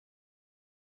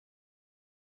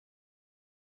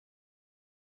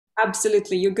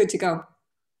Absolutely, you're good to go.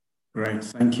 Great,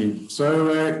 thank you.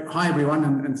 So hi everyone,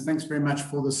 and thanks very much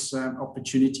for this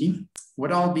opportunity.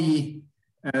 What I'll be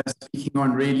speaking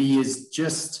on really is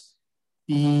just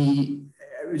the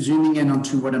zooming in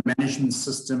onto what a management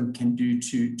system can do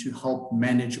to help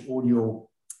manage all your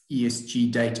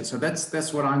ESG data. So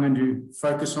that's what I'm going to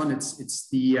focus on. It's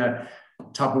the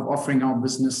type of offering our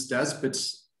business does, but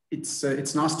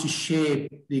it's nice to share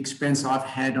the experience I've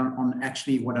had on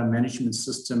actually what a management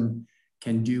system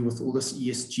can do with all this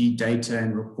ESG data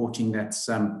and reporting that's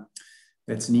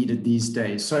needed these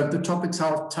days. So the topics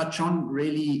I'll touch on,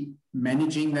 really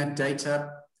managing that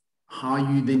data, how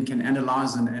you then can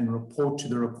analyze and report to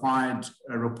the required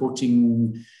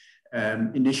reporting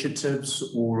initiatives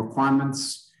or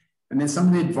requirements, and then some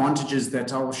of the advantages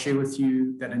that I will share with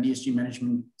you that an ESG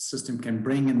management system can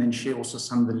bring, and then share also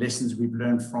some of the lessons we've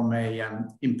learned from a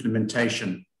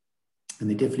implementation. And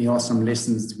there definitely are some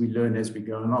lessons we learn as we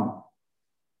go along.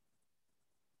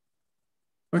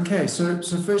 Okay, so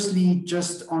firstly,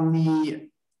 just on the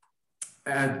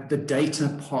data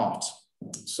part.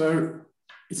 So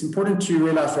it's important to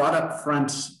realize right up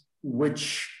front why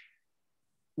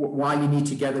you need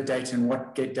to gather data and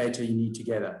what data you need to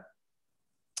gather.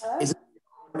 Is it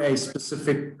a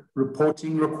specific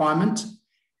reporting requirement,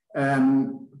 a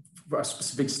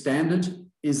specific standard?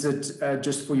 Is it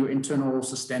just for your internal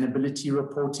sustainability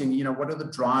reporting? You know, what are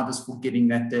the drivers for getting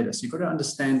that data? So you've got to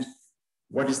understand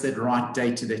what is that right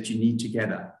data that you need to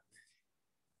gather.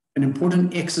 An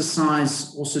important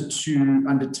exercise also to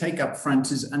undertake up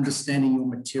front is understanding your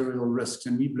material risks.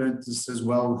 And we've learned this as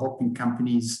well, helping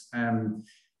companies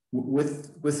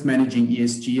with managing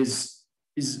ESG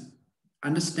is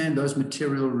understand those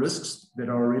material risks that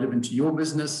are relevant to your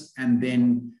business, and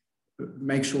then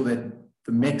make sure that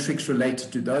the metrics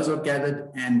related to those are gathered,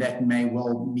 and that may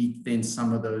well meet then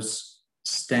some of those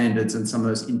standards and some of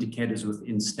those indicators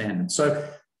within standards. So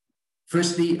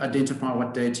firstly, identify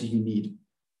what data you need.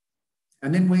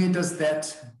 And then where does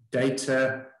that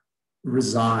data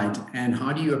reside, and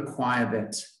how do you acquire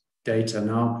that data?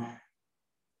 Now,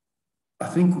 I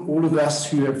think all of us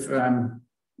who have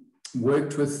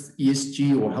worked with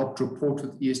ESG or helped report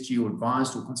with ESG or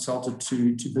advised or consulted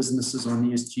to businesses on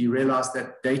ESG realize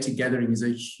that data gathering is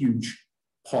a huge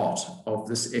part of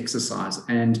this exercise.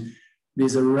 And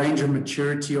there's a range of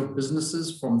maturity of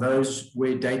businesses, from those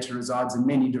where data resides in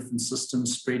many different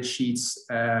systems, spreadsheets,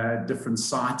 different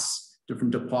sites,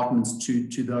 different departments,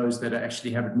 to those that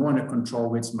actually have it more under control,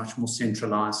 where it's much more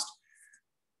centralized.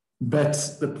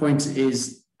 But the point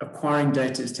is, acquiring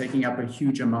data is taking up a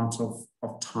huge amount of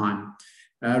time.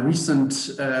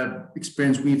 Recent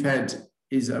experience we've had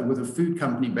is with a food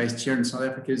company based here in South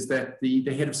Africa, is that the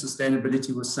head of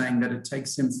sustainability was saying that it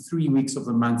takes him 3 weeks of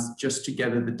the month just to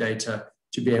gather the data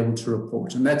to be able to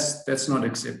report. And that's not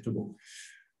acceptable.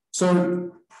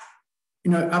 So,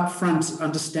 you know, upfront,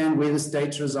 understand where this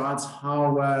data resides,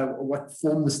 what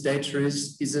form this data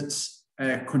is. Is it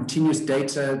continuous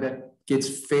data that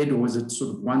gets fed, or is it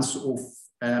sort of once-off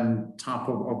type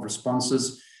of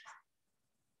responses?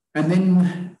 And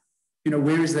then, you know,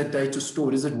 where is that data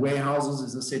stored? Is it warehouses?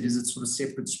 As I said, is it sort of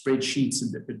separate spreadsheets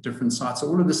at different sites? So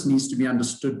all of this needs to be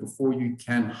understood before you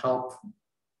can help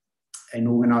an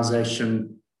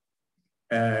organization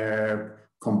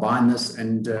combine this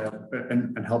and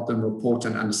help them report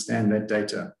and understand that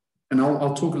data. And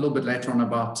I'll talk a little bit later on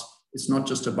about, it's not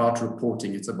just about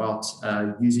reporting, it's about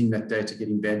using that data,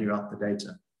 getting value out the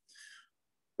data.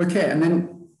 Okay, and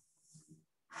then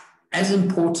as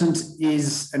important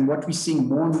is, and what we're seeing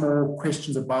more and more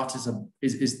questions about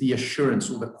is the assurance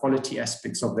or the quality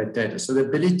aspects of that data. So the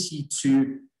ability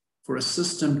for a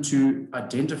system to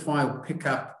identify or pick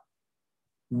up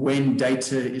when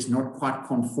data is not quite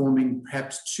conforming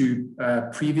perhaps to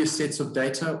previous sets of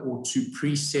data or to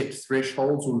preset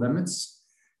thresholds or limits.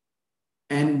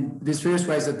 And there's various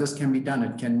ways that this can be done.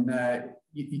 It can,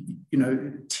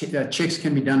 checks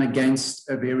can be done against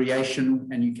a variation,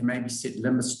 and you can maybe set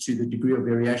limits to the degree of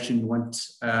variation you want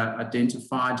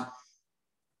identified.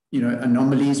 You know,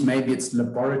 anomalies, maybe it's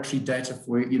laboratory data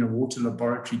for, water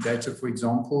laboratory data, for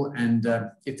example. And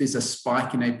if there's a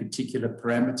spike in a particular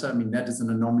parameter, I mean, that is an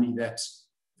anomaly that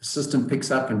the system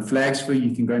picks up and flags for you.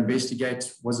 You can go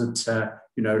investigate, was it,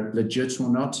 legit or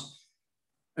not?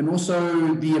 And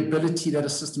also the ability that a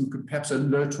system could perhaps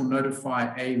alert or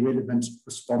notify a relevant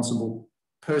responsible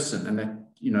person, and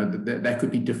that, that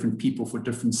could be different people for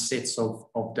different sets of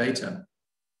data.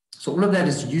 So all of that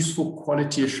is useful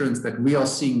quality assurance that we are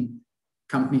seeing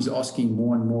companies asking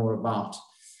more and more about.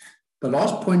 The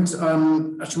last point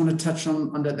I just want to touch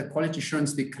on under the quality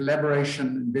assurance, the collaboration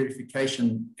and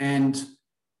verification. And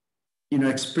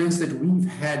experience that we've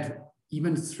had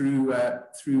even through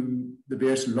the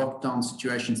various lockdown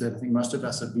situations that I think most of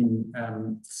us have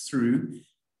been through,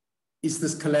 is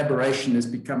this collaboration has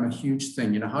become a huge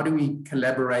thing. How do we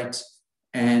collaborate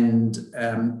and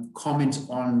comment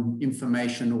on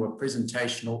information or a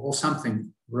presentation or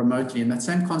something remotely? And that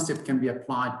same concept can be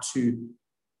applied to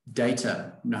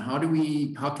data. How can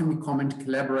we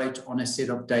collaborate on a set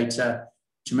of data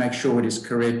to make sure it is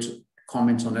correct,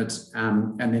 comment on it,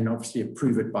 and then obviously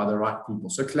approve it by the right people.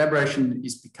 So collaboration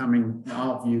is becoming, in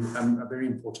our view, a very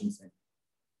important thing.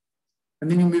 And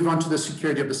then you move on to the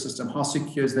security of the system. How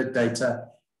secure is that data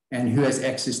and who has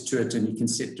access to it? And you can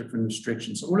set different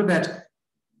restrictions. So all of that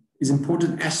is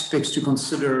important aspects to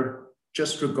consider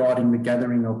just regarding the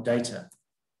gathering of data.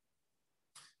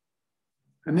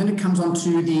 And then it comes on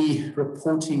to the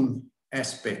reporting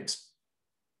aspect.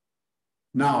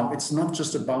 Now, it's not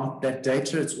just about that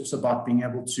data, it's also about being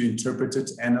able to interpret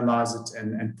it, analyze it,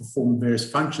 and perform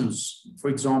various functions. For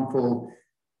example,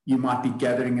 you might be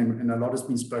gathering, and a lot has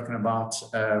been spoken about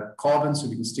carbon, so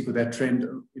we can stick with that trend.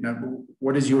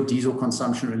 What is your diesel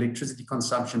consumption or electricity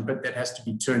consumption? But that has to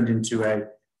be turned into a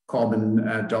carbon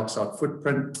dioxide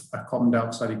footprint, a carbon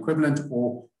dioxide equivalent,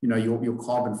 or your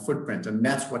carbon footprint, and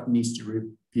that's what needs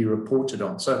to be reported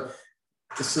on. So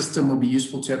the system will be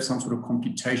useful to have some sort of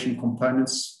computation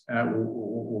components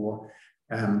or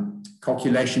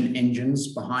calculation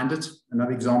engines behind it.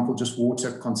 Another example, just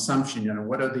water consumption.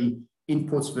 What are the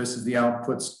inputs versus the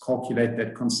outputs? Calculate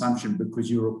that consumption,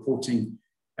 because your reporting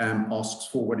asks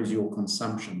for what is your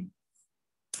consumption.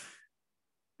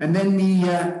 And then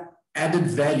the added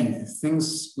value,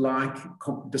 things like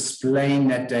displaying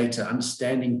that data,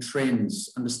 understanding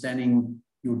trends, understanding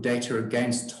your data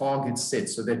against target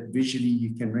sets so that visually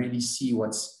you can really see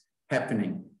what's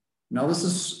happening. Now, this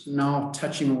is now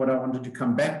touching on what I wanted to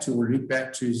come back to or loop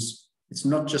back to is it's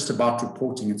not just about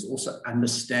reporting, it's also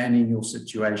understanding your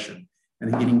situation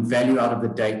and getting value out of the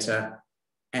data.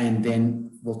 And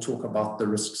then we'll talk about the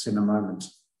risks in a moment.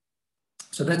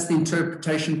 So that's the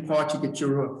interpretation part. You get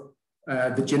your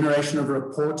the generation of a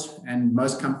report, and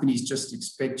most companies just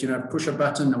expect, push a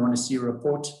button, I want to see a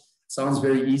report. Sounds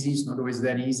very easy. It's not always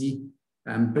that easy.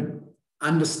 But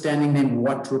understanding then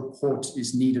what report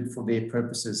is needed for their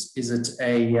purposes. Is it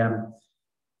a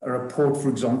report, for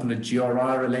example, a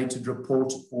GRI-related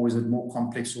report, or is it more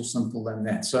complex or simple than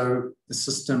that? So the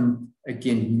system,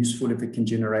 again, useful if it can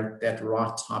generate that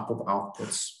right type of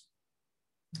outputs.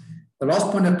 The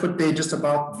last point I put there, just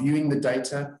about viewing the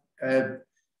data.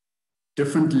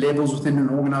 Different levels within an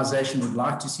organization would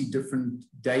like to see different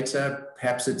data.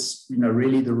 Perhaps it's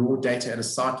really the raw data at a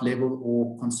site level,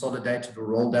 or consolidated or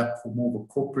rolled up for more of a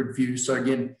corporate view. So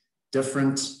again,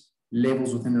 different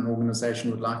levels within an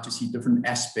organization would like to see different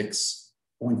aspects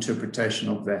or interpretation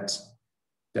of that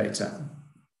data.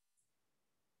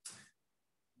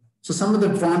 So some of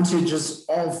the advantages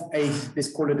of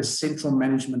let's call it a central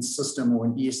management system or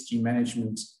an ESG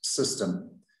management system.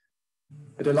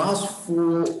 It allows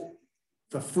for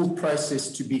the full process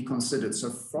to be considered. So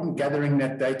from gathering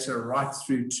that data right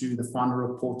through to the final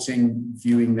reporting,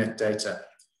 viewing that data.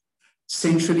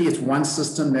 Centrally, it's one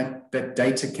system that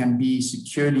data can be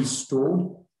securely stored.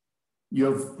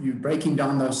 You're breaking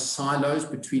down those silos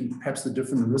between perhaps the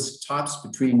different risk types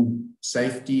between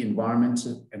safety, environment,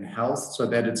 and health, so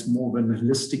that it's more of a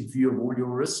holistic view of all your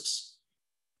risks.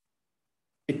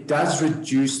 It does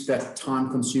reduce that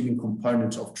time-consuming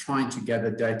component of trying to gather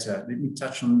data. Let me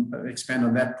expand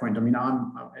on that point.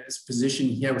 I'm as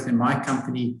positioned here within my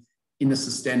company in the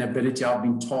sustainability. I've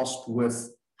been tasked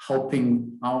with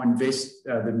helping our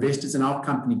the investors in our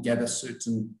company gather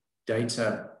certain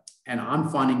data, and I'm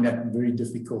finding that very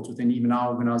difficult within even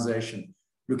our organization.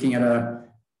 Looking at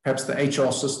perhaps the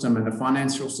HR system and the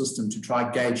financial system to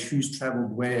try gauge who's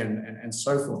traveled where and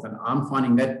so forth, and I'm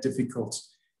finding that difficult.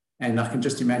 And I can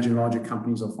just imagine larger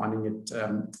companies are finding it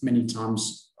many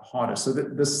times harder. So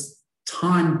this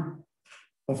time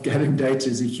of gathering data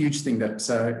is a huge thing that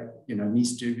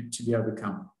needs to be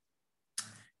overcome.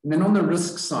 And then on the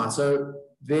risk side, so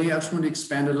there I just want to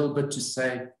expand a little bit to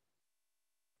say,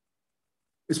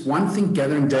 it's one thing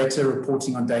gathering data,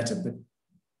 reporting on data, but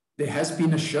there has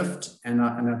been a shift, and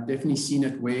I've definitely seen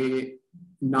it where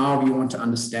now we want to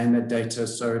understand that data.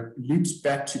 So it loops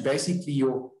back to basically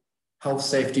your health,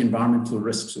 safety, environmental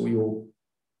risks, or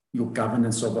your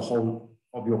governance of the whole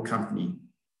of your company.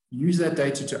 Use that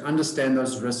data to understand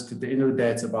those risks. At the end of the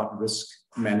day, it's about risk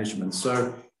management.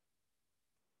 So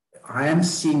I am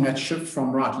seeing that shift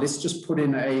from, let's just put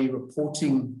in a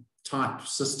reporting type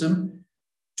system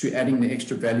to adding the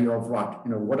extra value of,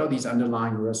 what are these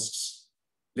underlying risks?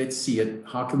 let's see it,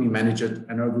 how can we manage it,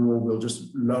 and overall we'll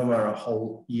just lower a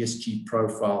whole ESG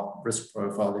profile, risk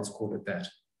profile, let's call it that.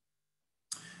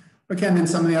 Okay, and then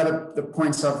some of the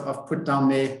points I've put down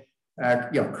there,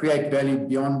 create value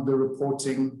beyond the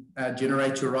reporting,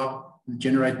 generate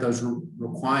those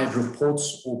required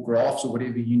reports or graphs or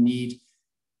whatever you need.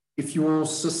 If your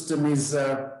system is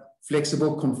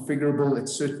flexible, configurable, it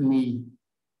certainly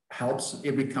helps.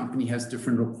 Every company has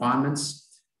different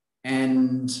requirements,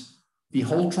 and the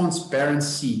whole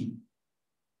transparency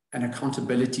and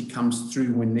accountability comes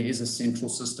through when there is a central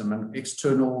system. An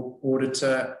external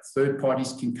auditor, third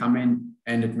parties can come in,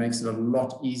 and it makes it a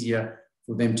lot easier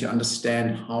for them to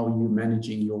understand how you're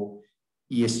managing your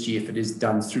ESG if it is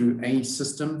done through a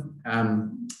system.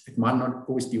 It might not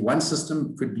always be one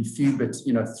system, it could be few, but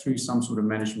through some sort of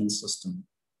management system.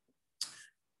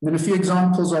 And then a few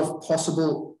examples of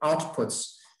possible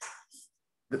outputs.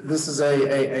 This is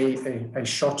a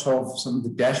shot of some of the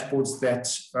dashboards that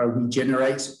we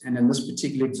generate, and in this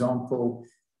particular example,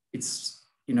 it's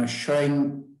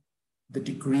showing the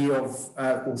degree of,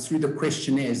 or through the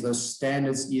questionnaires, those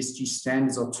standards, ESG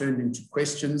standards are turned into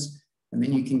questions, and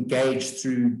then you can gauge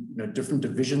through different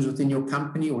divisions within your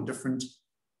company or different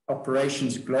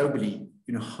operations globally,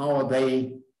 how are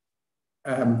they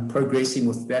progressing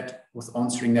with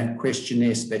answering that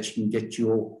questionnaire so that you can get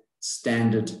your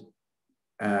standard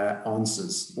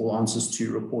answers or answers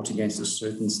to report against a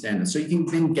certain standard. So you can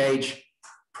then gauge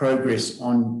progress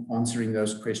on answering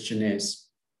those questionnaires.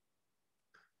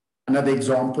 Another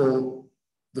example,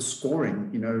 the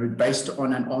scoring, based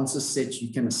on an answer set,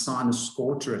 you can assign a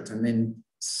score to it and then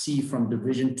see from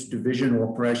division to division or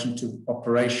operation to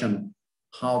operation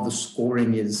how the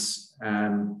scoring is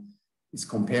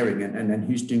comparing and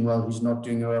who's doing well, who's not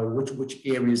doing well, which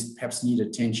areas perhaps need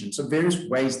attention. So various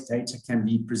ways data can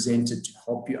be presented to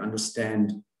help you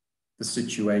understand the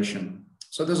situation.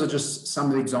 So those are just some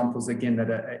of the examples, again,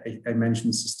 that a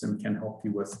management system can help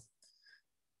you with.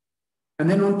 And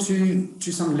then on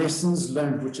to some lessons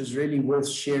learned, which is really worth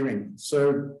sharing.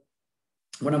 So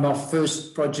one of our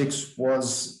first projects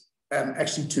was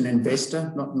actually to an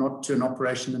investor, not to an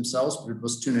operation themselves, but it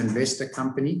was to an investor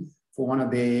company for one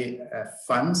of their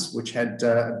funds, which had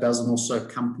a dozen or so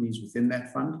companies within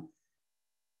that fund.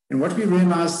 And what we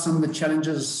realized, some of the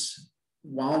challenges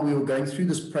while we were going through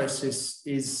this process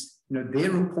is,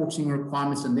 their reporting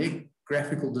requirements and their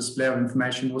graphical display of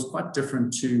information was quite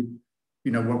different to,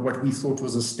 what we thought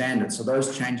was a standard. So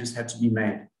those changes had to be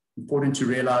made. Important to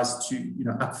realize to,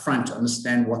 upfront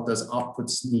understand what those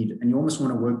outputs need. And you almost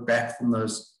want to work back from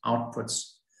those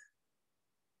outputs.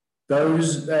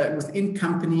 Those within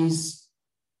companies,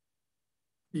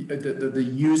 the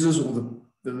users or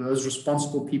those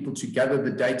responsible people to gather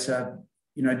the data,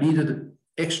 needed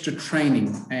extra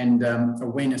training and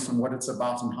awareness on what it's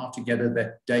about and how to gather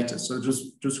that data. So it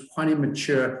was just quite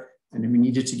immature, and we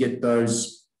needed to get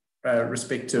those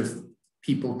respective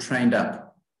people trained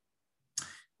up.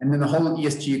 And then the whole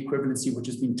ESG equivalency, which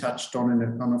has been touched on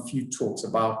on a few talks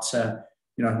about,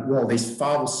 well, there's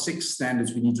 5 or 6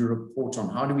 standards we need to report on.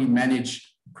 How do we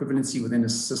manage equivalency within a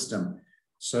system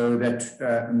so that,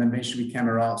 and then eventually we can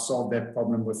solve that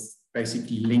problem with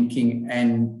basically linking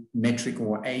an metric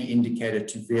or a indicator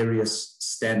to various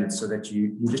standards so that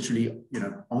you literally,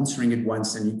 answering it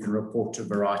once and you can report to a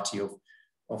variety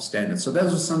of standards. So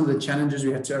those are some of the challenges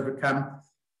we had to overcome.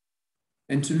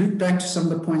 And to loop back to some of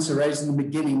the points I raised in the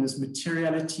beginning, this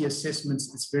materiality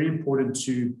assessments, it's very important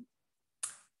to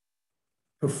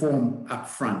perform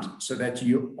upfront so that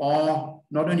you are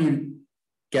not only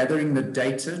gathering the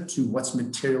data to what's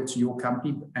material to your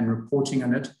company and reporting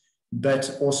on it,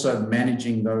 but also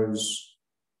managing those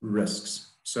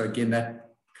risks. So again, that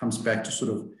comes back to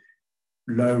sort of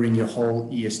lowering your whole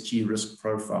ESG risk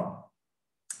profile.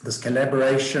 This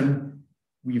collaboration,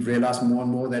 we've realized more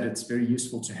and more that it's very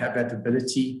useful to have that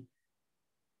ability.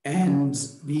 And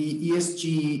the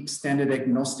ESG standard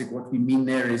agnostic, what we mean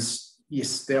there is,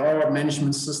 yes, there are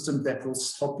management systems that will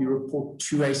help you report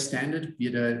to a standard, be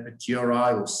it a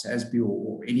GRI or SASB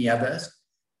or any others.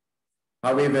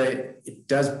 However, it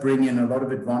does bring in a lot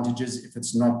of advantages if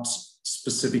it's not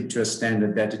specific to a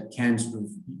standard, that it can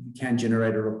you can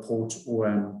generate a report or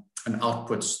an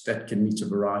output that can meet a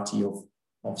variety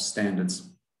of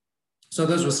standards. So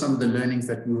those were some of the learnings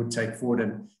that we would take forward,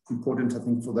 and important, I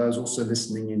think, for those also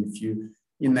listening in, if you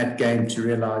in that game, to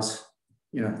realize,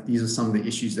 these are some of the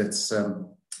issues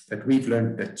that we've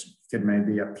learned that you can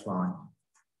maybe apply.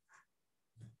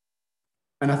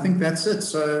 And I think that's it.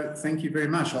 So thank you very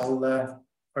much. I'll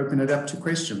open it up to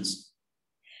questions.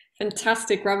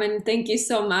 Fantastic, Robin. Thank you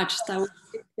so much. That was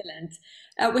Excellent.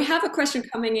 We have a question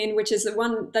coming in, which is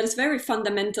one that is very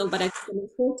fundamental, but I think an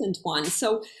important one.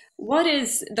 So what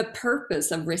is the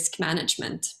purpose of risk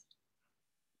management?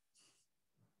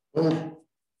 Well,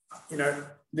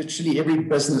 literally every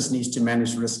business needs to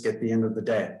manage risk at the end of the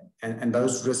day. And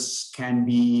those risks can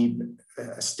be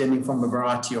stemming from a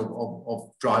variety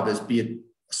of drivers, be it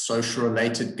social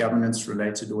related, governance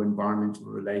related, or environmental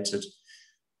related.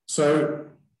 So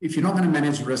if you're not going to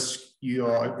manage risk, you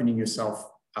are opening yourself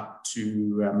up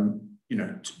to,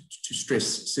 to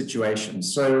stress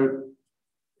situations. So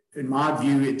in my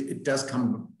view, it does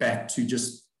come back to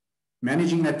just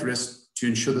managing that risk to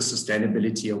ensure the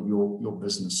sustainability of your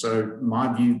business. So in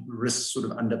my view, risk sort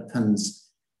of underpins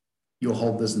your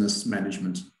whole business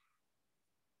management.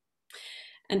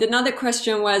 And another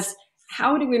question was,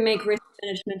 how do we make risk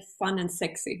management fun and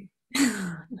sexy?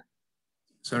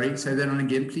 Sorry, say that on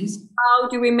again, please. How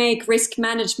do we make risk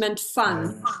management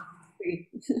fun?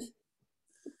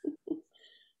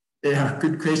 Yeah,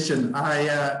 good question.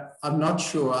 I'm not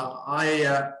sure.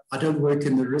 I don't work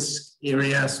in the risk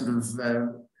area sort of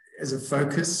as a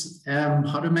focus.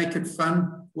 How to make it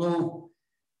fun? Well,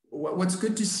 what's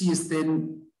good to see is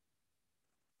then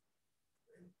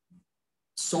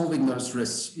solving those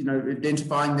risks,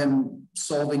 identifying them,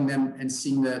 solving them, and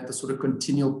seeing the sort of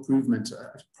continual improvement.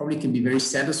 Probably can be very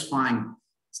satisfying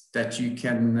that you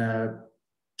can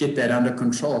get that under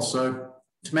control. So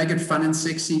to make it fun and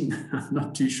sexy, I'm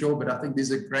not too sure, but I think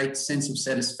there's a great sense of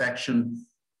satisfaction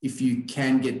if you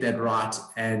can get that right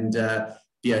and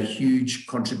be a huge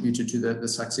contributor to the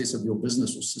success of your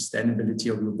business or sustainability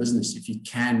of your business if you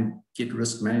can get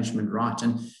risk management right.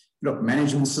 And look,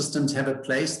 management systems have a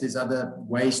place. There's other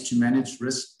ways to manage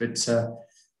risk, but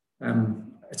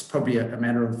it's probably a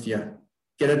matter of,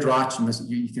 get it right.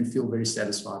 You can feel very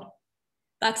satisfied.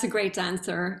 That's a great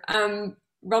answer.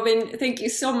 Robin, thank you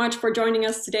so much for joining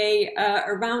us today.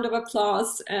 A round of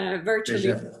applause virtually.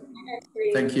 Pleasure.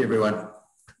 Thank you, everyone.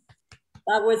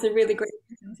 That was a really great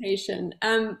presentation.